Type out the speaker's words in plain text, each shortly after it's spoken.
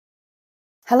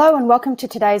Hello and welcome to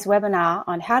today's webinar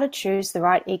on how to choose the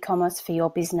right e-commerce for your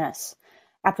business.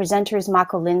 Our presenter is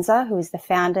Michael Linzer, who is the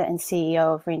founder and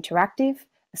CEO of Reinteractive,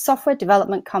 a software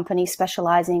development company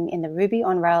specializing in the Ruby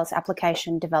on Rails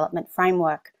application development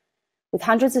framework. With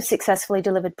hundreds of successfully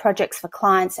delivered projects for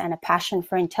clients and a passion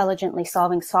for intelligently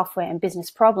solving software and business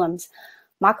problems,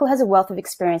 Michael has a wealth of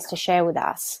experience to share with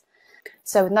us.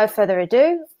 So with no further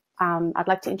ado, I'd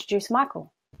like to introduce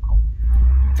Michael.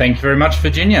 Thank you very much,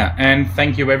 Virginia, and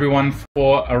thank you everyone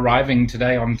for arriving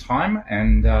today on time,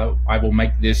 and I will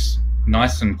make this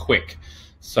nice and quick.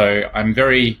 So I'm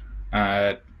very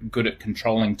good at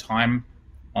controlling time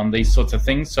on these sorts of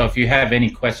things, so if you have any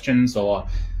questions or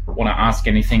want to ask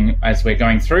anything as we're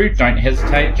going through, don't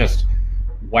hesitate, just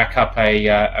whack up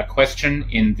a question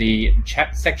in the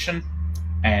chat section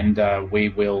and we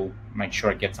will make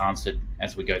sure it gets answered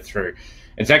as we go through.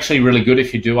 It's actually really good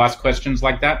if you do ask questions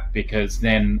like that, because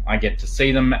then I get to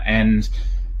see them and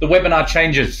the webinar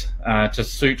changes to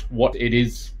suit what it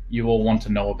is you all want to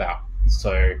know about.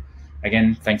 So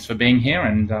again, thanks for being here,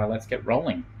 and let's get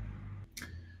rolling.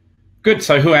 Good,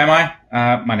 so who am I?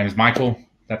 My name is Michael,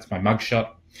 that's my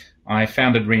mugshot. I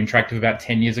founded Reinteractive about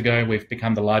 10 years ago. We've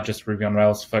become the largest Ruby on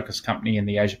Rails focused company in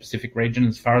the Asia Pacific region,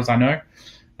 as far as I know.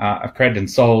 I've created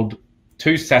and sold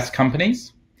 2 SaaS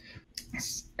companies,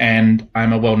 and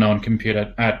I'm a well-known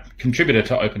contributor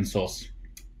to open source.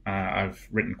 I've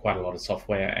written quite a lot of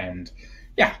software, and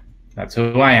yeah, that's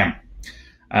who I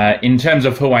am. In terms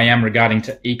of who I am regarding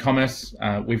to e-commerce,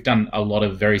 we've done a lot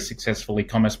of very successful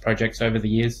e-commerce projects over the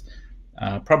years.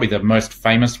 Probably the most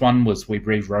famous one was we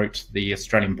rewrote the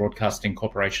Australian Broadcasting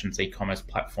Corporation's e-commerce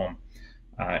platform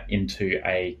into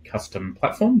a custom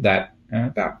platform that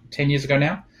about 10 years ago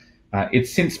now.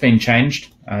 It's since been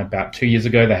changed. About 2 years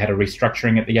ago, they had a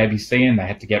restructuring at the ABC and they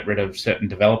had to get rid of certain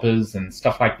developers and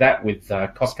stuff like that with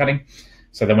cost cutting.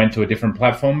 So they went to a different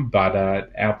platform, but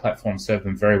our platform served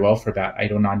them very well for about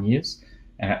 8 or 9 years.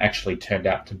 And it actually turned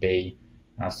out to be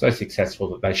so successful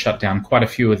that they shut down quite a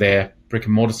few of their brick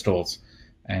and mortar stores,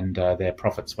 and their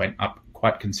profits went up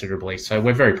quite considerably. So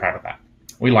we're very proud of that.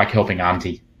 We like helping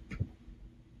Auntie.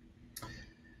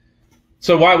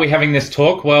 So why are we having this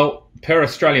talk? Well, per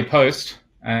Australia Post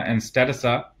and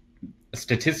Statista,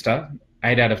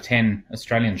 8 out of 10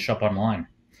 Australians shop online.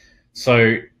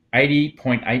 So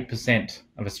 80.8%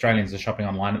 of Australians are shopping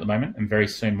online at the moment, and very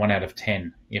soon 1 out of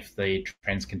 10, if the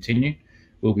trends continue,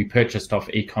 will be purchased off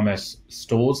e-commerce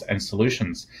stores and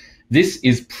solutions. This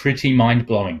is pretty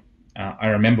mind-blowing. I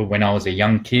remember when I was a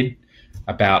young kid,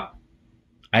 about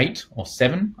 8 or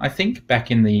 7, I think,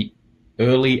 back in the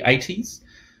early 80s,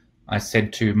 I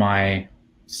said to my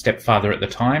stepfather at the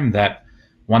time that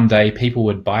one day people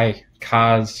would buy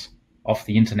cars off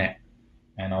the internet,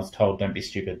 and I was told, don't be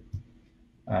stupid.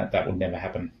 That would never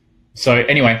happen. So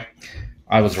anyway,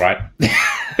 I was right.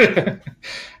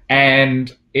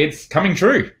 And it's coming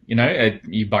true. You know,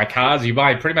 you buy cars, you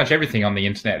buy pretty much everything on the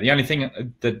internet. The only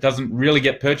thing that doesn't really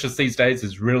get purchased these days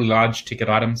is really large ticket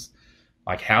items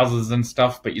like houses and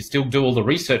stuff, but you still do all the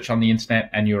research on the internet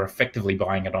and you're effectively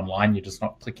buying it online. You're just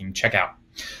not clicking checkout.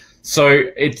 So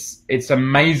it's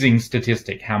amazing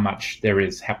statistic how much there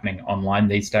is happening online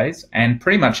these days, and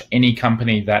pretty much any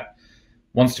company that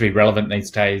wants to be relevant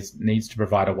these days needs to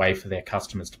provide a way for their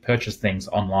customers to purchase things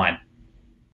online.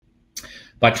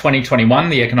 By 2021,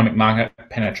 the economic market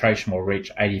penetration will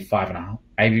reach 85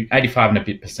 and a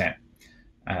bit percent,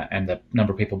 and the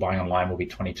number of people buying online will be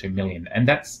 22 million, and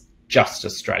that's just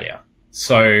Australia.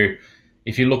 So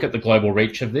if you look at the global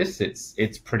reach of this,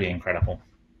 it's pretty incredible.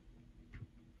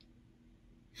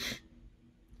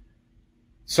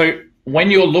 So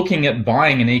when you're looking at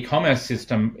buying an e-commerce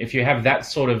system, if you have that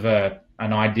sort of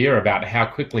an idea about how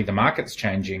quickly the market's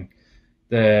changing,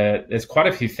 there's quite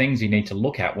a few things you need to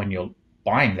look at when you're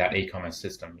buying that e-commerce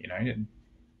system. You know,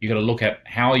 you got to look at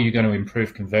how are you going to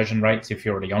improve conversion rates if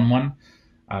you're already on one.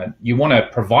 You want to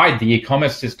provide the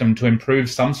e-commerce system to improve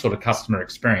some sort of customer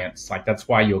experience. Like, that's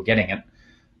why you're getting it.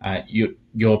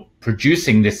 You're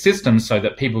producing this system so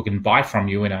that people can buy from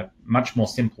you in a much more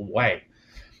simple way.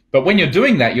 But when you're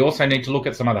doing that, you also need to look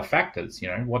at some other factors. You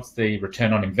know, what's the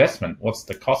return on investment? What's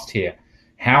the cost here?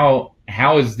 How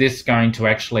is this going to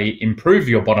actually improve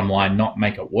your bottom line, not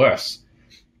make it worse?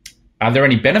 Are there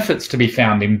any benefits to be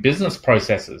found in business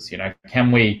processes? You know,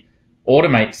 can we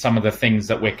automate some of the things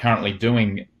that we're currently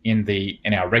doing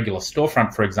in our regular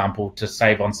storefront, for example, to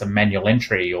save on some manual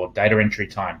entry or data entry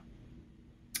time?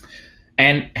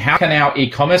 And how can our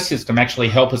e-commerce system actually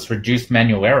help us reduce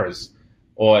manual errors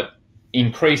or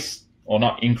increase, or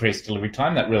not increase delivery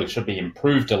time? That really should be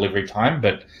improved delivery time,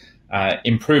 but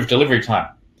improve delivery time.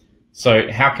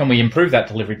 So how can we improve that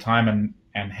delivery time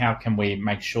and how can we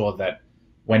make sure that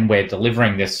when we're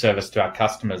delivering this service to our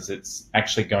customers, it's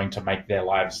actually going to make their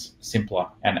lives simpler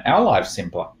and our lives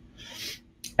simpler.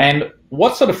 And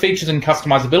what sort of features and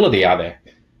customizability are there?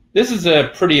 This is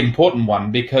a pretty important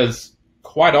one, because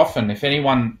quite often, if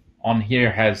anyone on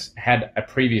here has had a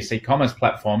previous e-commerce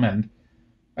platform, and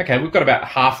okay, we've got about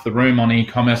half the room on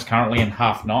e-commerce currently and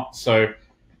half not, so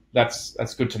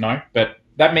that's good to know. But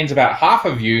that means about half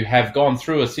of you have gone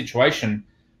through a situation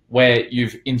where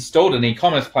you've installed an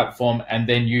e-commerce platform and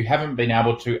then you haven't been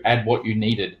able to add what you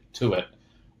needed to it,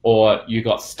 or you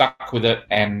got stuck with it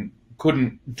and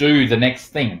couldn't do the next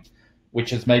thing,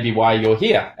 which is maybe why you're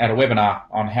here at a webinar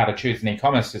on how to choose an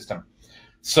e-commerce system.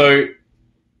 So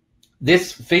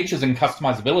this features and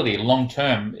customizability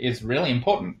long-term is really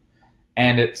important.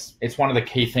 And it's one of the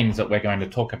key things that we're going to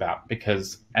talk about,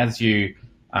 because as you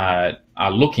are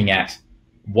looking at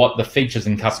what the features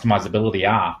and customizability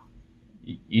are,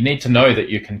 you need to know that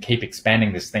you can keep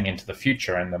expanding this thing into the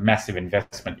future, and the massive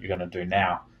investment you're going to do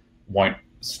now won't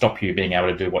stop you being able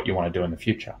to do what you want to do in the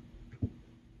future.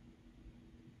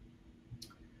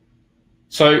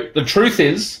 So the truth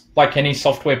is, like any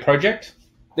software project,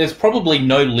 there's probably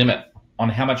no limit on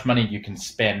how much money you can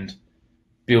spend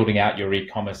building out your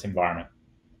e-commerce environment.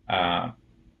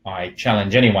 I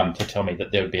challenge anyone to tell me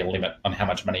that there would be a limit on how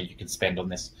much money you can spend on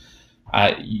this.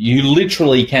 You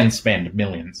literally can spend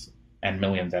millions and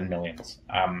millions and millions.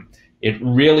 It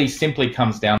really simply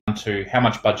comes down to how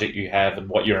much budget you have and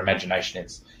what your imagination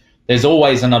is. There's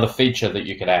always another feature that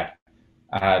you could add.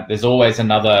 There's always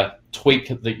another tweak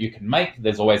that you can make.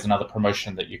 There's always another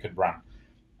promotion that you could run.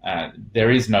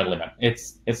 There is no limit.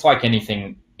 It's like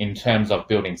anything in terms of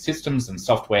building systems and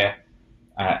software,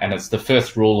 and it's the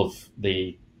first rule of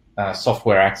the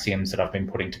software axioms that I've been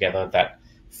putting together, that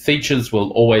features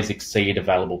will always exceed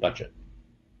available budget.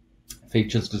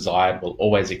 Features desired will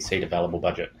always exceed available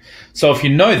budget. So if you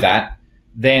know that,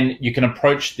 then you can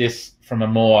approach this from a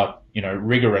more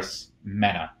rigorous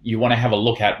manner. You want to have a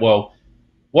look at, well,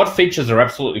 what features are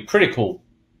absolutely critical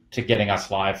to getting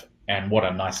us live and what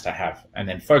are nice to have, and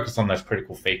then focus on those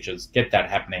critical features, get that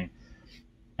happening,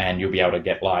 and you'll be able to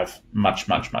get live much,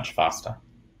 much, much faster.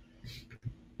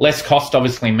 Less cost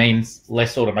obviously means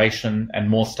less automation and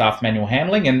more staff manual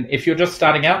handling. And if you're just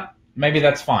starting out, maybe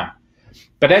that's fine.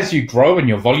 But as you grow and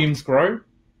your volumes grow,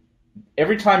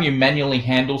 every time you manually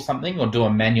handle something or do a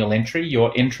manual entry,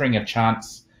 you're entering a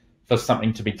chance for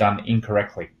something to be done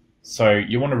incorrectly. So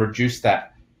you want to reduce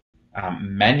that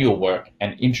manual work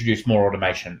and introduce more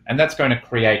automation. And that's going to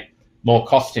create more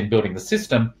cost in building the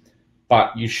system,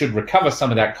 but you should recover some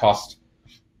of that cost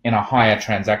in a higher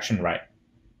transaction rate.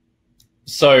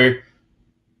 So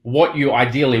what you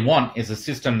ideally want is a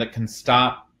system that can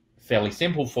start fairly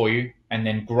simple for you and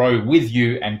then grow with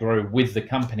you and grow with the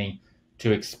company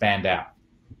to expand out.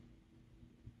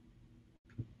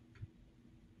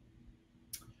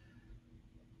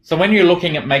 So when you're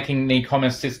looking at making an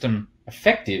e-commerce system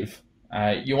effective,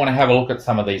 you want to have a look at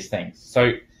some of these things.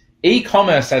 So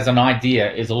e-commerce as an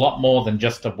idea is a lot more than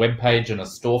just a web page and a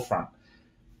storefront.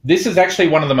 This is actually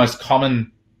one of the most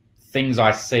common things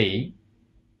I see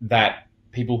that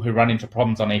people who run into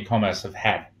problems on e-commerce have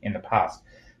had in the past.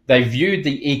 They viewed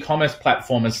the e-commerce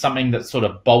platform as something that's sort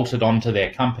of bolted onto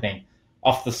their company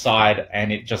off the side,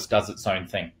 and it just does its own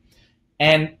thing.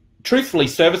 And truthfully,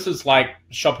 services like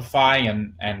Shopify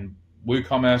and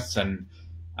WooCommerce and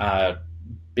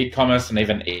BigCommerce and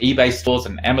even eBay stores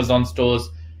and Amazon stores,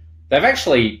 they've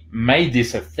actually made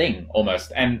this a thing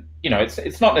almost. And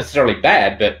it's not necessarily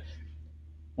bad, but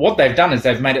what they've done is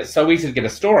they've made it so easy to get a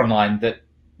store online that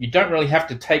you don't really have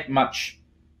to take much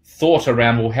thought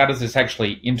around, well, how does this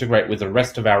actually integrate with the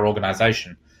rest of our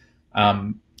organization?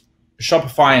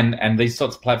 Shopify and these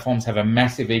sorts of platforms have a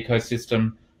massive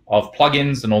ecosystem of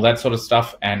plugins and all that sort of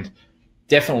stuff, and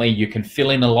definitely you can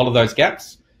fill in a lot of those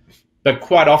gaps. But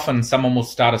quite often someone will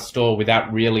start a store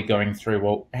without really going through,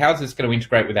 well, how's this going to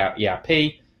integrate with our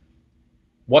ERP?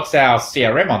 What's our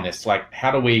CRM on this? Like,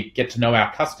 how do we get to know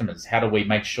our customers? How do we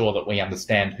make sure that we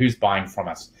understand who's buying from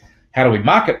us? How do we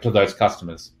market to those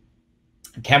customers?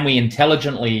 Can we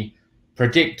intelligently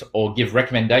predict or give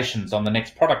recommendations on the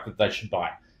next product that they should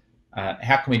buy?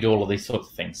 How can we do all of these sorts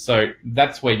of things? So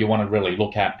that's where you want to really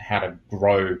look at how to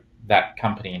grow that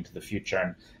company into the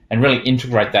future and really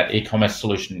integrate that e-commerce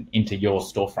solution into your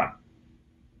storefront.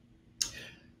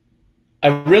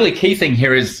 A really key thing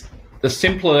here is the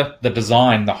simpler the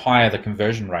design, the higher the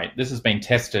conversion rate. This has been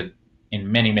tested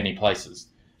in many, many places,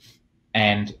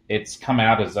 and it's come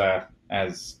out as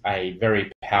a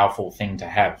very powerful thing to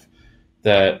have.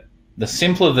 The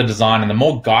simpler the design and the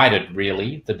more guided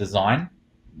really the design,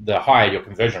 the higher your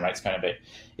conversion rate is going to be.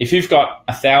 If you've got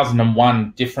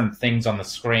 1,001 different things on the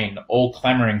screen all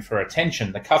clamoring for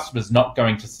attention, the customer's not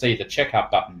going to see the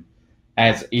checkout button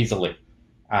as easily.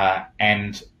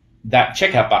 And that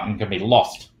checkout button can be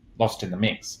lost in the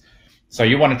mix. So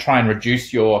you want to try and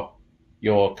reduce your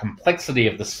complexity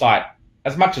of the site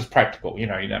as much as practical.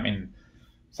 I mean,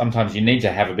 sometimes you need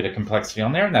to have a bit of complexity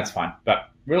on there, and that's fine. But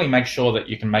really make sure that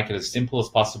you can make it as simple as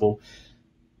possible.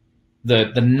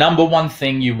 The number one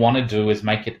thing you want to do is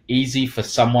make it easy for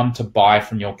someone to buy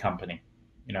from your company.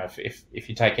 If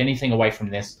you take anything away from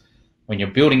this, when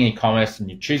you're building e-commerce and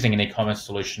you're choosing an e-commerce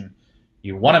solution,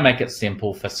 you want to make it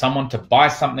simple for someone to buy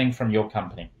something from your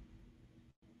company.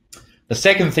 The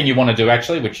second thing you want to do,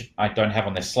 actually, which I don't have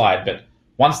on this slide, but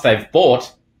once they've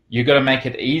bought, you've got to make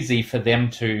it easy for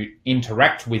them to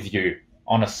interact with you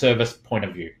on a service point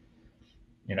of view.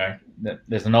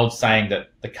 There's an old saying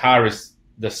that the car is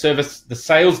the service, the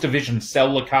sales division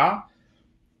sell the car,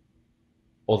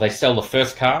 or they sell the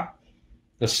first car.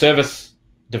 The service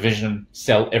division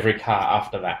sell every car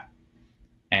after that.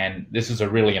 And this is a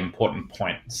really important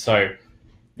point. So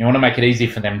you want to make it easy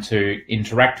for them to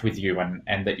interact with you,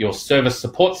 and that your service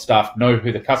support staff know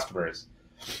who the customer is.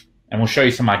 And we'll show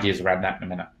you some ideas around that in a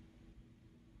minute.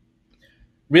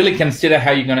 Really consider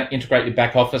how you're going to integrate your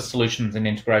back office solutions and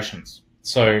integrations.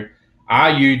 So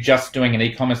are you just doing an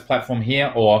e-commerce platform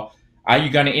here, or are you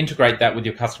going to integrate that with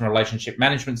your customer relationship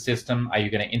management system? Are you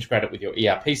going to integrate it with your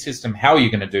ERP system? How are you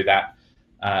going to do that?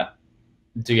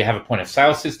 Do you have a point of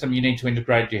sale system you need to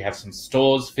integrate? Do you have some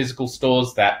stores, physical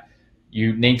stores, that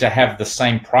you need to have the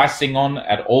same pricing on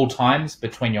at all times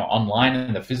between your online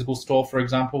and the physical store, for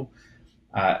example?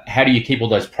 How do you keep all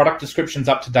those product descriptions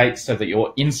up to date so that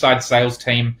your inside sales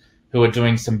team who are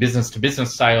doing some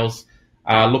business-to-business sales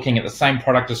are looking at the same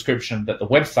product description that the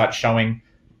website's showing,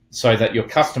 so that your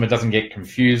customer doesn't get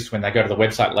confused when they go to the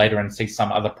website later and see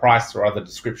some other price or other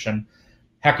description?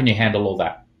 How can you handle all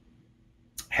that?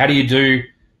 How do you do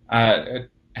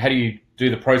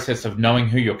the process of knowing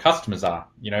who your customers are?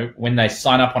 When they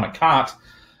sign up on a cart,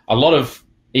 a lot of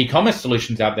e-commerce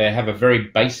solutions out there have a very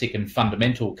basic and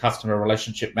fundamental customer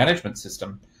relationship management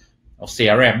system, or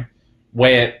CRM,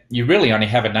 where you really only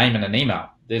have a name and an email.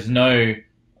 There's no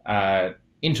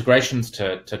integrations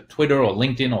to Twitter or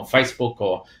LinkedIn or Facebook,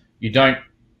 or you don't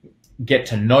get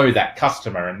to know that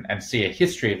customer and see a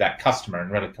history of that customer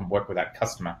and really can work with that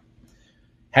customer.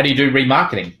 How do you do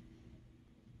remarketing?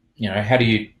 How do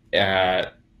you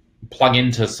plug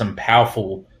into some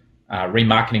powerful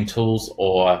remarketing tools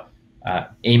or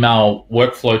email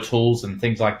workflow tools and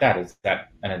things like that? Is that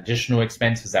an additional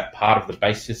expense? Is that part of the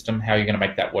base system? How are you going to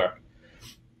make that work?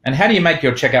 And how do you make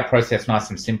your checkout process nice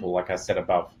and simple, like I said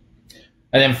above?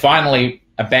 And then finally,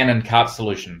 abandoned cart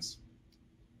solutions.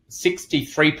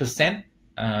 63%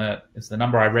 is the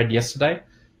number I read yesterday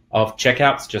of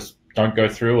checkouts just don't go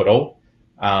through at all.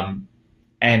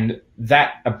 And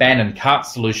that abandoned cart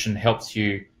solution helps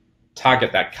you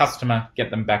target that customer, get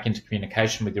them back into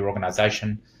communication with your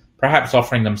organization, perhaps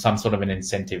offering them some sort of an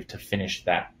incentive to finish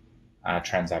that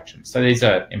transaction. So these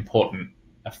are important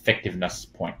effectiveness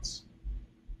points.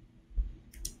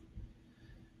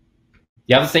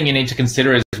 The other thing you need to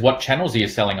consider is what channels are you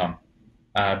selling on?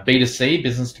 B2C,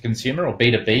 business to consumer, or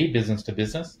B2B, business to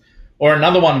business, or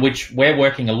another one which we're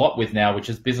working a lot with now, which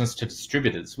is business to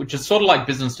distributors, which is sort of like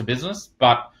business to business,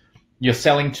 but you're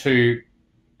selling to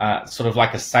sort of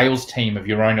like a sales team of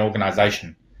your own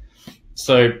organization.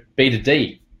 So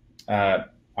B2D,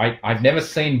 I've never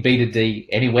seen B2D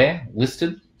anywhere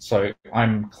listed, so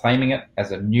I'm claiming it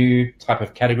as a new type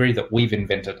of category that we've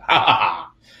invented. Ha ha ha!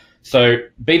 So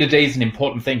B2D is an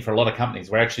important thing for a lot of companies.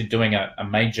 We're actually doing a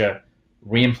major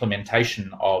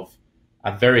re-implementation of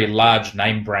a very large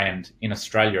name brand in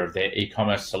Australia of their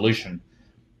e-commerce solution.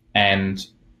 And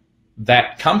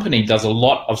that company does a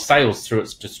lot of sales through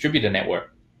its distributor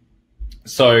network.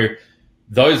 So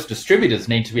those distributors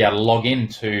need to be able to log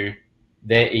into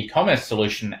their e-commerce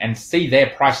solution and see their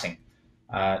pricing,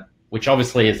 which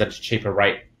obviously is at a cheaper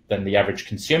rate than the average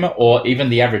consumer or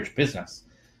even the average business.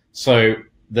 So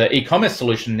the e-commerce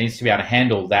solution needs to be able to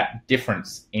handle that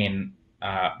difference in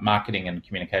marketing and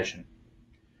communication.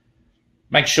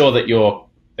 Make sure that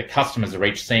the customers are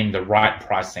each seeing the right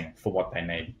pricing for what they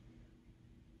need.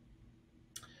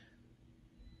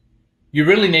 You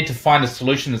really need to find a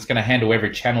solution that's going to handle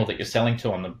every channel that you're selling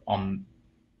to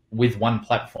with one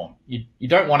platform. You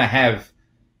don't want to have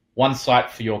one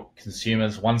site for your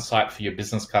consumers, one site for your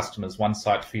business customers, one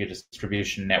site for your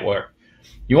distribution network.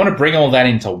 You want to bring all that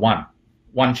into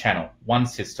one channel, one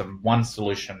system, one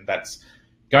solution that's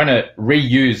going to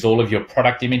reuse all of your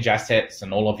product image assets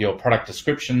and all of your product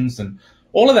descriptions and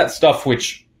All of that stuff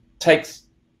which takes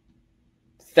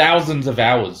thousands of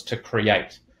hours to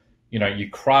create. You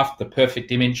craft the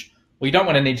perfect image. Well, you don't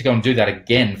want to need to go and do that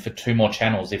again for 2 more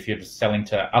channels if you're just selling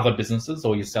to other businesses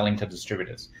or you're selling to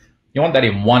distributors. You want that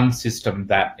in one system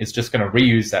that is just going to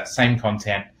reuse that same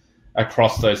content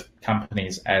across those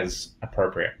companies as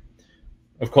appropriate.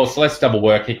 Of course, less double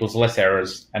work equals less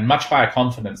errors and much higher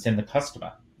confidence in the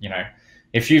customer.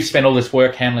 If you've spent all this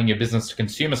work handling your business to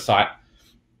consumer site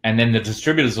and then the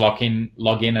distributors log in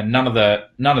and none of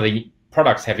the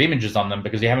products have images on them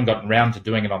because you haven't gotten around to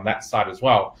doing it on that side as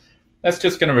well, that's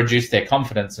just going to reduce their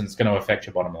confidence and it's going to affect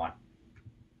your bottom line.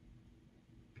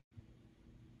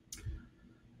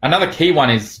 Another key one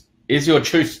is your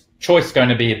choice going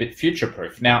to be a bit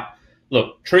future-proof? Now,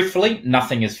 look, truthfully,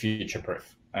 nothing is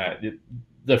future-proof.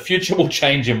 The future will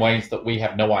change in ways that we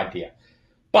have no idea.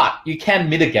 But you can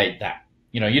mitigate that.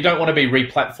 You don't want to be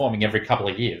re-platforming every couple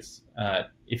of years.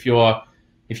 If you're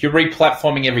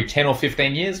re-platforming every 10 or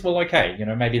 15 years, well, okay,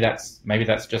 maybe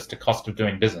that's just a cost of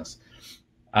doing business.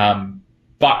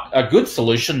 But a good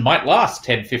solution might last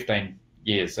 10, 15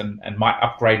 years and might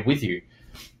upgrade with you.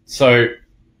 So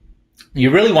you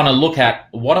really want to look at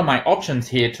what are my options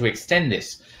here to extend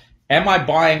this. Am I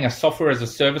buying a software as a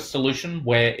service solution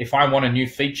where if I want a new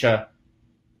feature,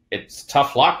 it's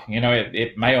tough luck,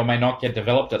 it may or may not get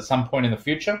developed at some point in the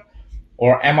future?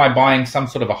 Or am I buying some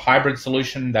sort of a hybrid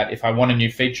solution that if I want a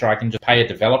new feature, I can just pay a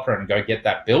developer and go get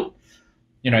that built?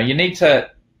 You need to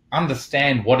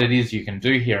understand what it is you can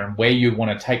do here and where you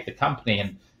want to take the company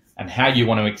and how you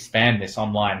want to expand this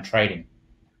online trading.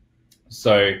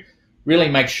 So really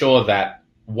make sure that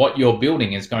what you're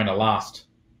building is going to last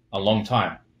a long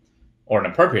time or an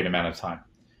appropriate amount of time.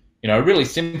 A really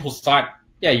simple site,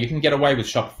 yeah, you can get away with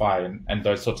Shopify and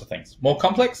those sorts of things. More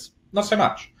complex, not so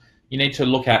much. You need to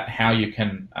look at how you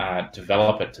can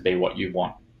develop it to be what you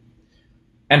want.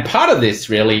 And part of this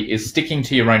really is sticking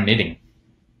to your own knitting.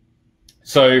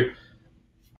 So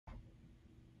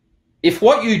if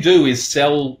what you do is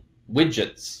sell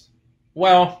widgets,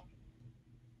 well,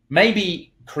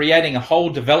 maybe creating a whole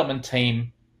development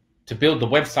team to build the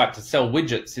website to sell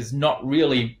widgets is not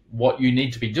really what you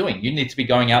need to be doing. You need to be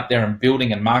going out there and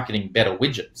building and marketing better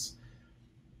widgets.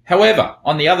 However,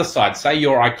 on the other side, say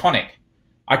you're Iconic.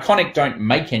 Iconic don't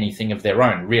make anything of their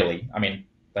own, really. I mean,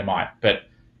 they might, but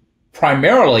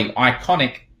primarily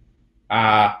Iconic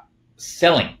are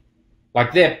selling.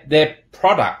 Like their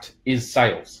product is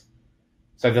sales.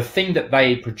 So the thing that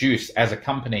they produce as a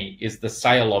company is the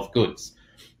sale of goods.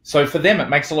 So for them, it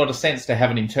makes a lot of sense to have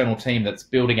an internal team that's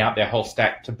building out their whole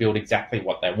stack to build exactly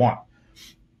what they want.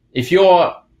 If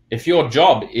your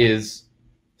job is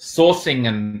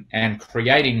sourcing and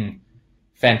creating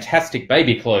fantastic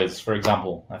baby clothes, for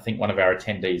example, I think one of our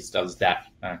attendees does that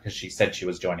because she said she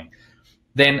was joining,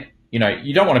 then you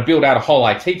don't want to build out a whole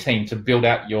IT team to build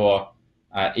out your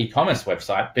e-commerce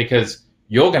website, because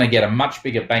you're going to get a much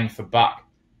bigger bang for buck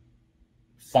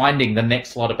finding the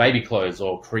next lot of baby clothes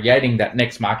or creating that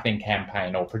next marketing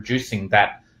campaign or producing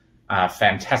that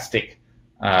fantastic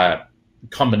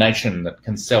combination that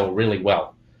can sell really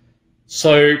well.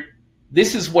 So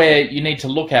this is where you need to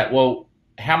look at, well,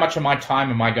 how much of my time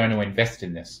am I going to invest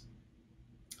in this?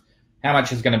 How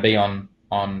much is going to be on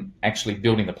actually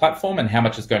building the platform, and how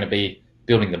much is going to be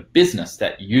building the business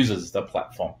that uses the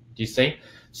platform? Do you see?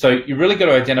 So you really got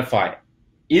to identify,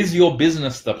 is your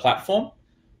business the platform,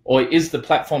 or is the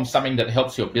platform something that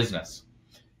helps your business?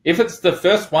 If it's the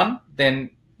first one,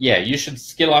 then yeah, you should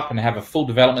skill up and have a full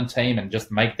development team and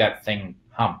just make that thing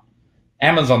hum.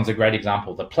 Amazon's a great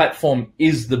example. The platform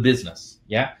is the business,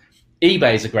 yeah?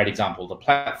 eBay is a great example. The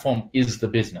platform is the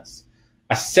business.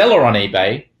 A seller on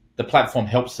eBay, the platform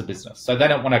helps the business. So they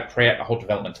don't want to create a whole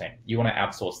development team. You want to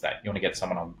outsource that. You want to get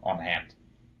someone on hand.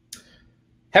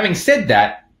 Having said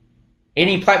that,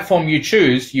 any platform you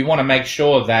choose, you want to make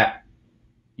sure that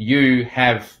you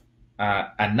have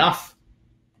enough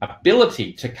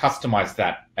ability to customize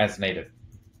that as needed.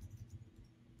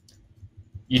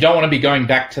 You don't want to be going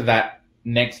back to that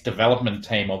next development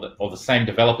team or the same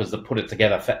developers that put it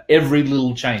together for every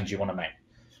little change you want to make.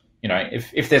 You know,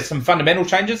 if there's some fundamental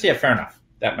changes, yeah, fair enough.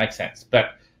 That makes sense.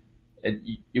 But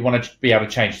you want to be able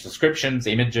to change descriptions,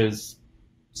 images,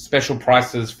 special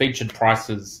prices, featured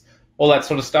prices, all that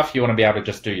sort of stuff. You want to be able to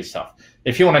just do yourself.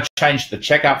 If you want to change the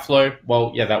checkout flow,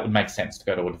 well, yeah, that would make sense to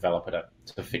go to a developer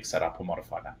to fix that up or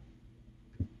modify that.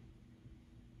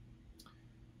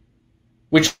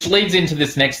 Which leads into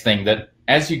this next thing, that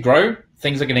as you grow,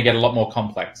 things are going to get a lot more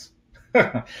complex,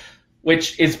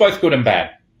 which is both good and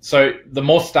bad. So the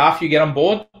more staff you get on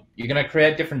board, you're going to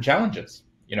create different challenges.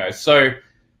 You know, so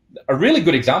a really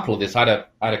good example of this, I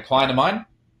had a client of mine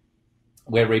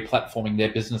we're replatforming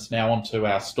their business now onto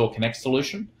our Store Connect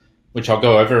solution, which I'll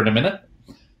go over in a minute.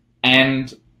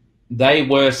 And they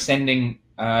were sending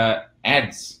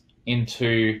ads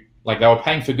into, like, they were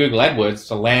paying for Google AdWords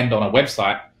to land on a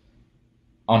website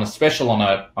on a special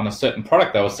on a certain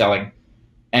product they were selling.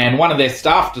 And one of their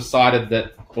staff decided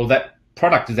that, well, that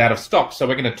product is out of stock, so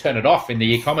we're going to turn it off in the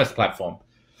e-commerce platform.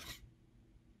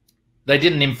 They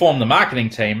didn't inform the marketing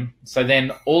team, so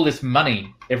then all this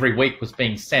money every week was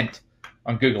being sent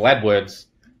on Google AdWords,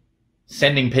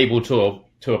 sending people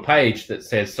to a page that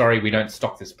says, sorry, we don't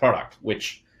stock this product,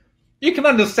 which you can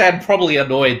understand probably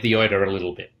annoyed the owner a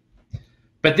little bit.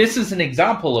 But this is an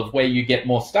example of where you get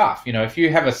more staff. You know, if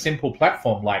you have a simple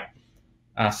platform like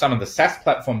some of the SaaS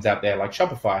platforms out there like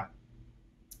Shopify,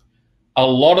 a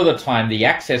lot of the time the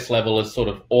access level is sort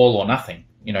of all or nothing.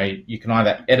 You know, you can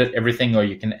either edit everything or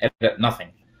you can edit nothing.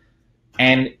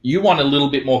 And you want a little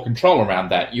bit more control around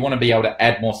that. You want to be able to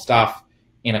add more staff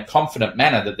in a confident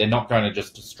manner that they're not going to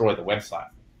just destroy the website.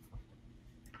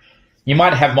 You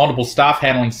might have multiple staff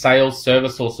handling sales,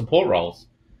 service, or support roles.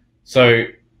 So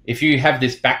if you have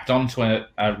this backed onto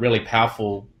a really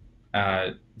powerful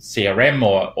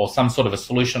CRM or some sort of a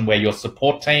solution where your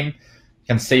support team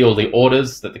can see all the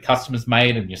orders that the customer's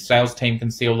made and your sales team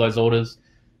can see all those orders,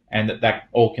 and that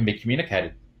all can be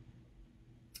communicated.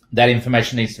 That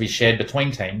information needs to be shared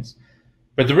between teams.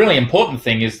 But the really important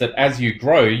thing is that as you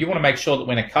grow, you want to make sure that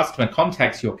when a customer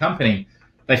contacts your company,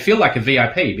 they feel like a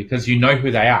VIP because you know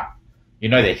who they are. You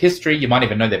know their history, you might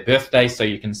even know their birthday, so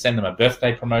you can send them a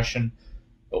birthday promotion,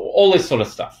 all this sort of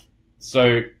stuff.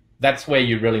 So that's where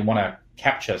you really want to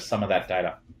capture some of that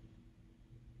data.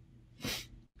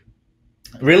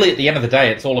 Really, at the end of the day,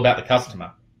 it's all about the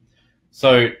customer.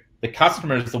 So the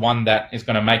customer is the one that is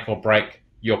going to make or break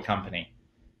your company.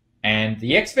 And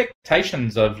the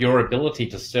expectations of your ability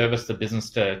to service the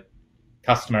business to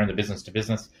customer and the business to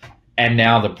business, and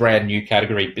now the brand new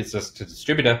category business to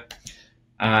distributor,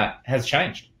 has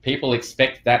changed. People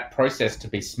expect that process to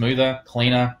be smoother,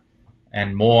 cleaner,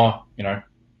 and more,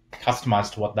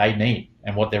 customized to what they need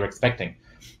and what they're expecting.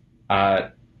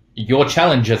 Your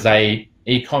challenge as a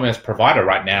e-commerce provider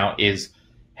right now is,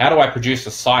 how do I produce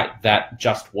a site that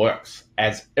just works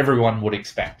as everyone would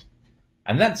expect?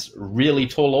 And that's really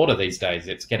tall order these days.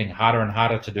 It's getting harder and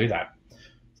harder to do that.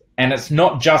 And it's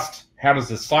not just how does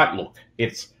the site look,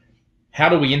 it's how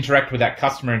do we interact with that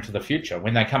customer into the future?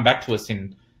 When they come back to us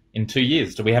in 2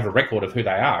 years, do we have a record of who they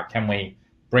are? Can we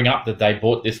bring up that they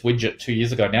bought this widget 2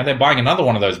 years ago? Now they're buying another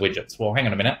one of those widgets. Well, hang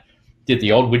on a minute. Did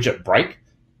the old widget break?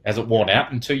 Has it worn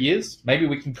out in 2 years? Maybe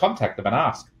we can contact them and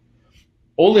ask.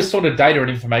 All this sort of data and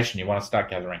information you want to start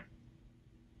gathering.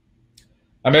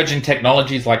 Emerging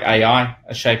technologies like AI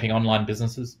are shaping online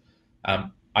businesses.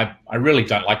 I really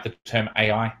don't like the term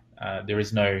AI. There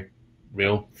is no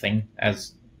real thing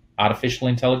as artificial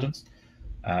intelligence.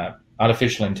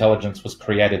 Artificial intelligence was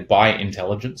created by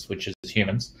intelligence, which is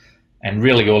humans, and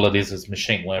really all it is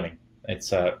machine learning.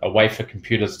 It's a way for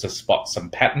computers to spot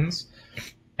some patterns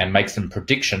and make some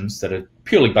predictions that are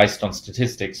purely based on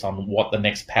statistics on what the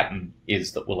next pattern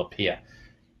is that will appear.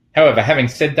 However, having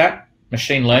said that,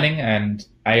 machine learning and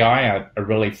AI are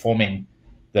really forming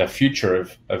the future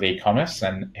of e-commerce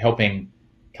and helping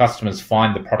customers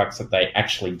find the products that they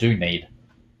actually do need,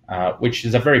 which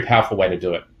is a very powerful way to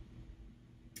do it.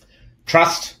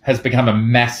 Trust has become a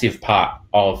massive part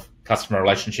of customer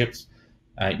relationships.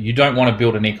 You don't want to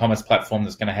build an e-commerce platform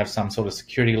that's going to have some sort of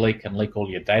security leak and leak all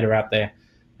your data out there.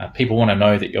 People want to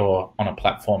know that you're on a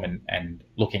platform and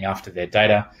looking after their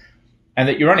data, and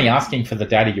that you're only asking for the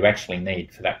data you actually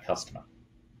need for that customer.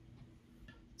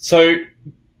 So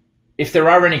if there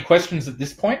are any questions at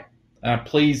this point,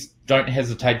 please don't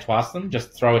hesitate to ask them.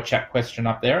 Just throw a chat question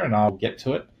up there and I'll get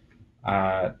to it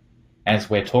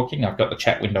as we're talking. I've got the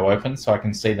chat window open so I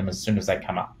can see them as soon as they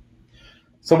come up.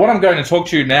 So what I'm going to talk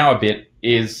to you now a bit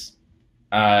is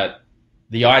the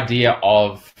idea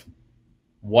of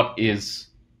what is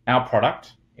our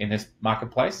product in this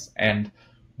marketplace and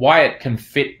why it can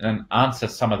fit and answer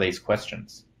some of these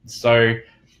questions. So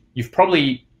you've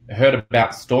probably heard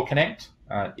about Store Connect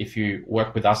if you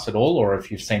work with us at all or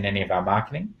if you've seen any of our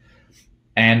marketing.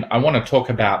 And I want to talk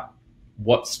about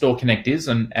what Store Connect is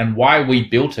and why we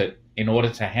built it in order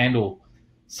to handle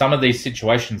some of these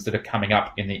situations that are coming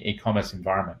up in the e-commerce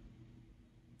environment.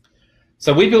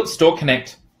 So we built Store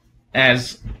Connect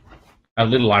as, a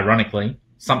little ironically,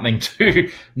 something to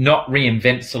not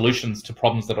reinvent solutions to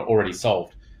problems that are already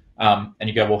solved. And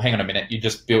you go, well, hang on a minute, you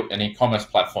just built an e-commerce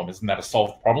platform. Isn't that a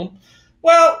solved problem?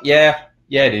 Well, yeah,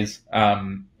 it is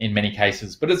in many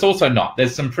cases, but it's also not.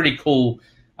 There's some pretty cool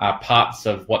parts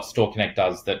of what Store Connect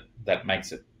does that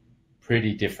makes it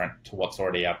pretty different to what's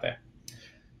already out there.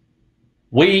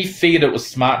 We figured it was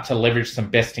smart to leverage some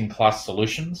best-in-class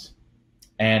solutions,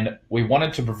 and we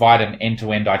wanted to provide an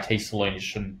end-to-end IT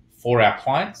solution for our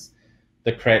clients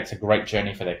that creates a great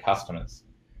journey for their customers.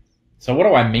 So what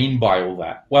do I mean by all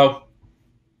that? Well,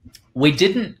 we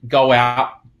didn't go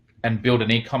out and build an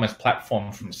e-commerce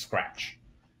platform from scratch.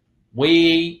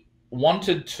 We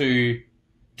wanted to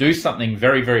do something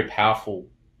very, very powerful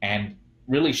and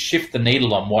really shift the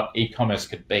needle on what e-commerce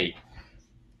could be.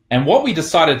 And what we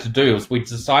decided to do is we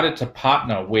decided to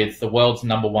partner with the world's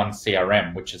 #1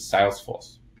 CRM, which is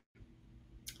Salesforce.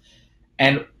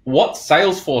 And what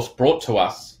Salesforce brought to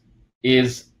us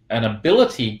is an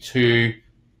ability to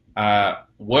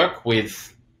work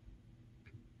with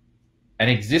an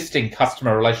existing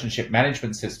customer relationship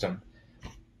management system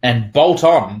and bolt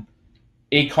on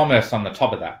e-commerce on the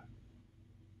top of that.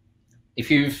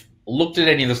 If you've looked at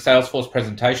any of the Salesforce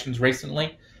presentations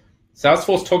recently,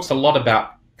 Salesforce talks a lot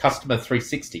about Customer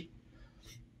 360.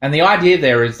 And the idea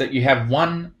there is that you have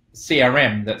one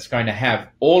CRM that's going to have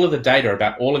all of the data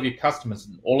about all of your customers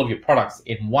and all of your products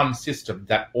in one system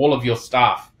that all of your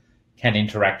staff can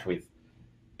interact with.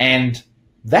 And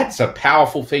that's a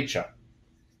powerful feature.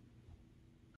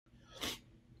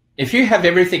 If you have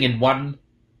everything in one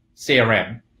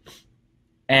CRM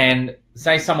and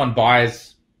say someone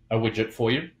buys a widget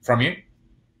from you,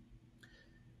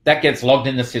 that gets logged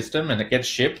in the system and it gets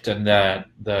shipped, and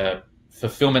the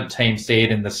fulfillment team see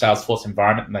it in the Salesforce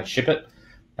environment and they ship it.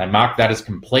 They mark that as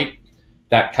complete.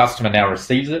 That customer now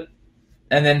receives it.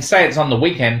 And then say it's on the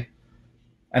weekend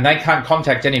and they can't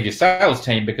contact any of your sales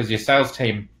team because your sales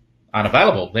team aren't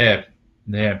available.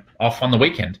 They're off on the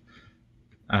weekend.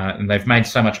 And they've made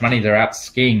so much money, they're out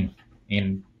skiing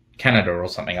in Canada or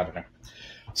something, I don't know.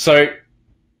 So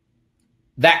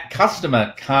that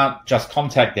customer can't just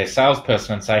contact their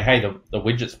salesperson and say, hey, the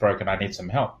widget's broken, I need some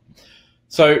help.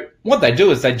 So what they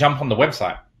do is they jump on the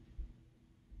website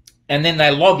and then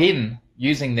they log in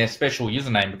using their special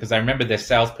username, because they remember their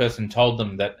salesperson told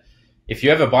them that if you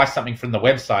ever buy something from the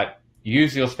website,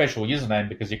 use your special username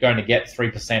because you're going to get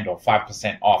 3% or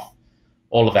 5% off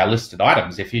all of our listed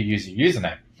items if you use your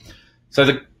username.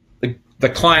 So the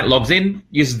client logs in,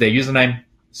 uses their username,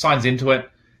 signs into it,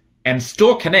 and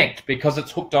Store Connect, because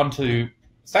it's hooked onto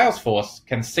Salesforce,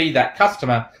 can see that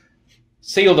customer,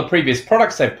 see all the previous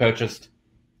products they've purchased,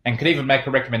 and can even make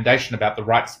a recommendation about the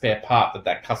right spare part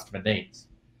that customer needs,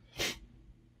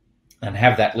 and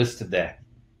have that listed there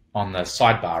on the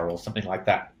sidebar or something like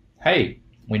that. Hey,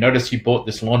 we noticed you bought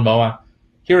this lawnmower.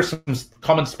 Here are some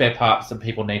common spare parts that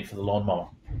people need for the lawnmower.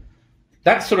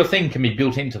 That sort of thing can be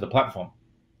built into the platform.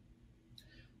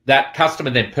 That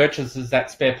customer then purchases that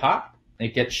spare part.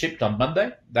 It gets shipped on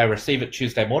Monday. They receive it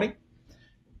Tuesday morning,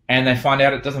 and they find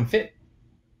out it doesn't fit.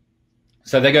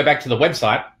 So they go back to the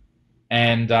website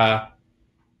and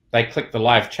they click the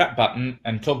live chat button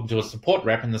and talk to a support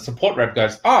rep, and the support rep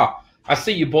goes, I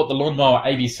see you bought the lawnmower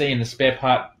ABC and the spare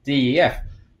part DEF.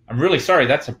 I'm really sorry,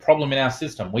 that's a problem in our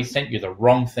system. We sent you the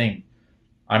wrong thing.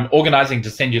 I'm organizing to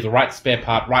send you the right spare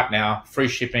part right now, free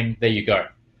shipping, there you go.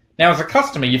 Now, as a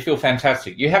customer, you feel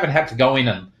fantastic. You haven't had to go in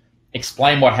and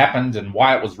explain what happened and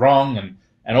why it was wrong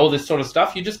and all this sort of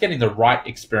stuff. You're just getting the right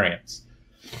experience.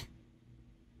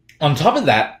 On top of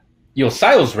that, your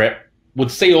sales rep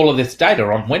would see all of this data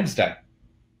on Wednesday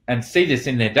and see this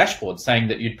in their dashboard saying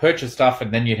that you'd purchased stuff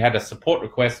and then you'd had a support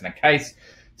request and a case.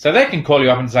 So they can call you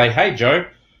up and say, hey, Joe,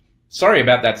 sorry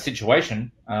about that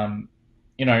situation. I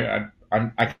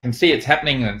can see it's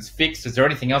happening and it's fixed. Is there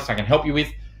anything else I can help you with?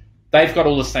 They've got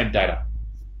all the same data.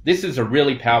 This is a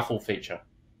really powerful feature.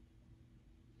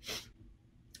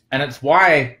 And it's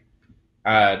why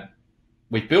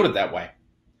we've built it that way.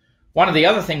 One of the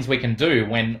other things we can do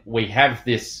when we have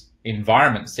this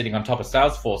environment sitting on top of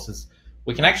Salesforce is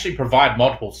we can actually provide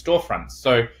multiple storefronts.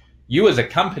 So you as a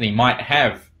company might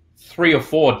have 3 or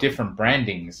 4 different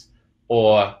brandings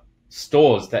or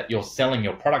stores that you're selling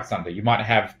your products under. You might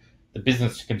have the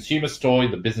business to consumer store,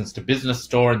 the business to business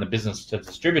store, and the business to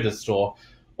distributor store,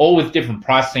 all with different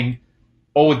pricing,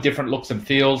 all with different looks and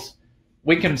feels.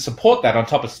 We can support that on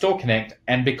top of Store Connect,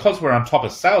 and because we're on top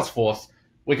of Salesforce,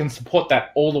 we can support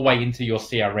that all the way into your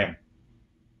CRM.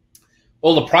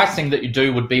 All the pricing that you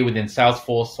do would be within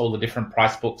Salesforce, all the different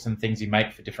price books and things you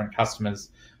make for different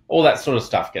customers, all that sort of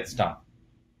stuff gets done,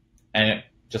 and it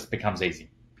just becomes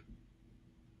easy.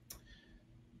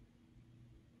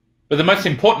 But the most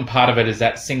important part of it is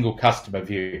that single customer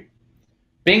view.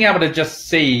 Being able to just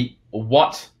see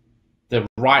what the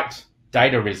right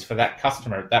data is for that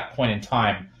customer at that point in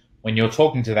time when you're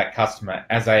talking to that customer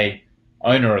as a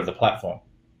owner of the platform.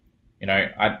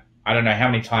 I don't know how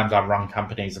many times I've run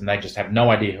companies and they just have no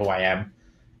idea who I am,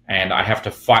 and I have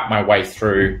to fight my way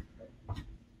through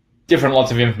different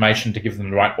lots of information to give them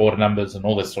the right order numbers and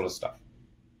all this sort of stuff.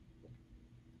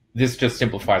 This just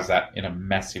simplifies that in a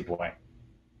massive way.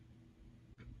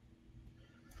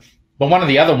 But one of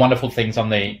the other wonderful things on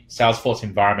the Salesforce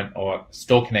environment, or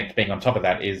Store Connect being on top of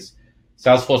that, is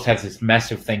Salesforce has this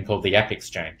massive thing called the App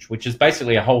Exchange, which is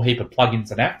basically a whole heap of plugins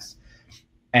and apps.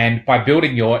 And by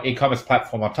building your e-commerce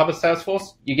platform on top of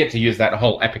Salesforce, you get to use that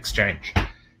whole App Exchange,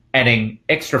 adding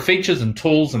extra features and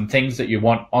tools and things that you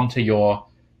want onto your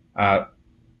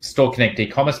Store Connect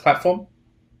e-commerce platform,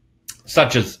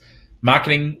 such as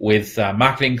marketing with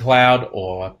Marketing Cloud,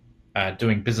 or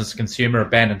doing business consumer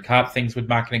abandoned cart things with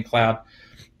Marketing Cloud,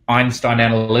 Einstein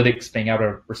Analytics, being able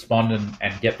to respond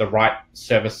and get the right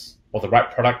service or the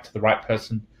right product to the right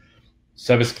person,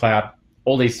 Service Cloud,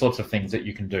 all these sorts of things that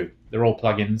you can do. They're all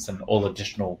plugins and all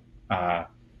additional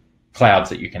clouds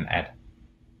that you can add.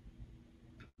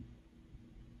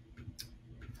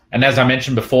 And as I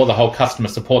mentioned before, the whole customer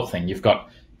support thing, you've got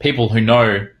people who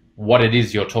know what it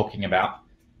is you're talking about,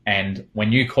 and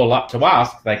when you call up to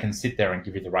ask, they can sit there and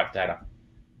give you the right data.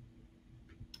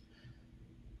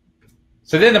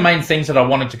 So they're the main things that I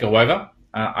wanted to go over.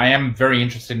 I am very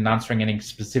interested in answering any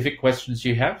specific questions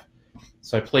you have,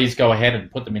 so please go ahead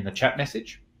and put them in the chat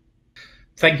message.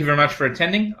 Thank you very much for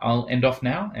attending. I'll end off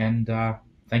now, and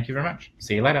thank you very much.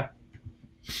 See you later.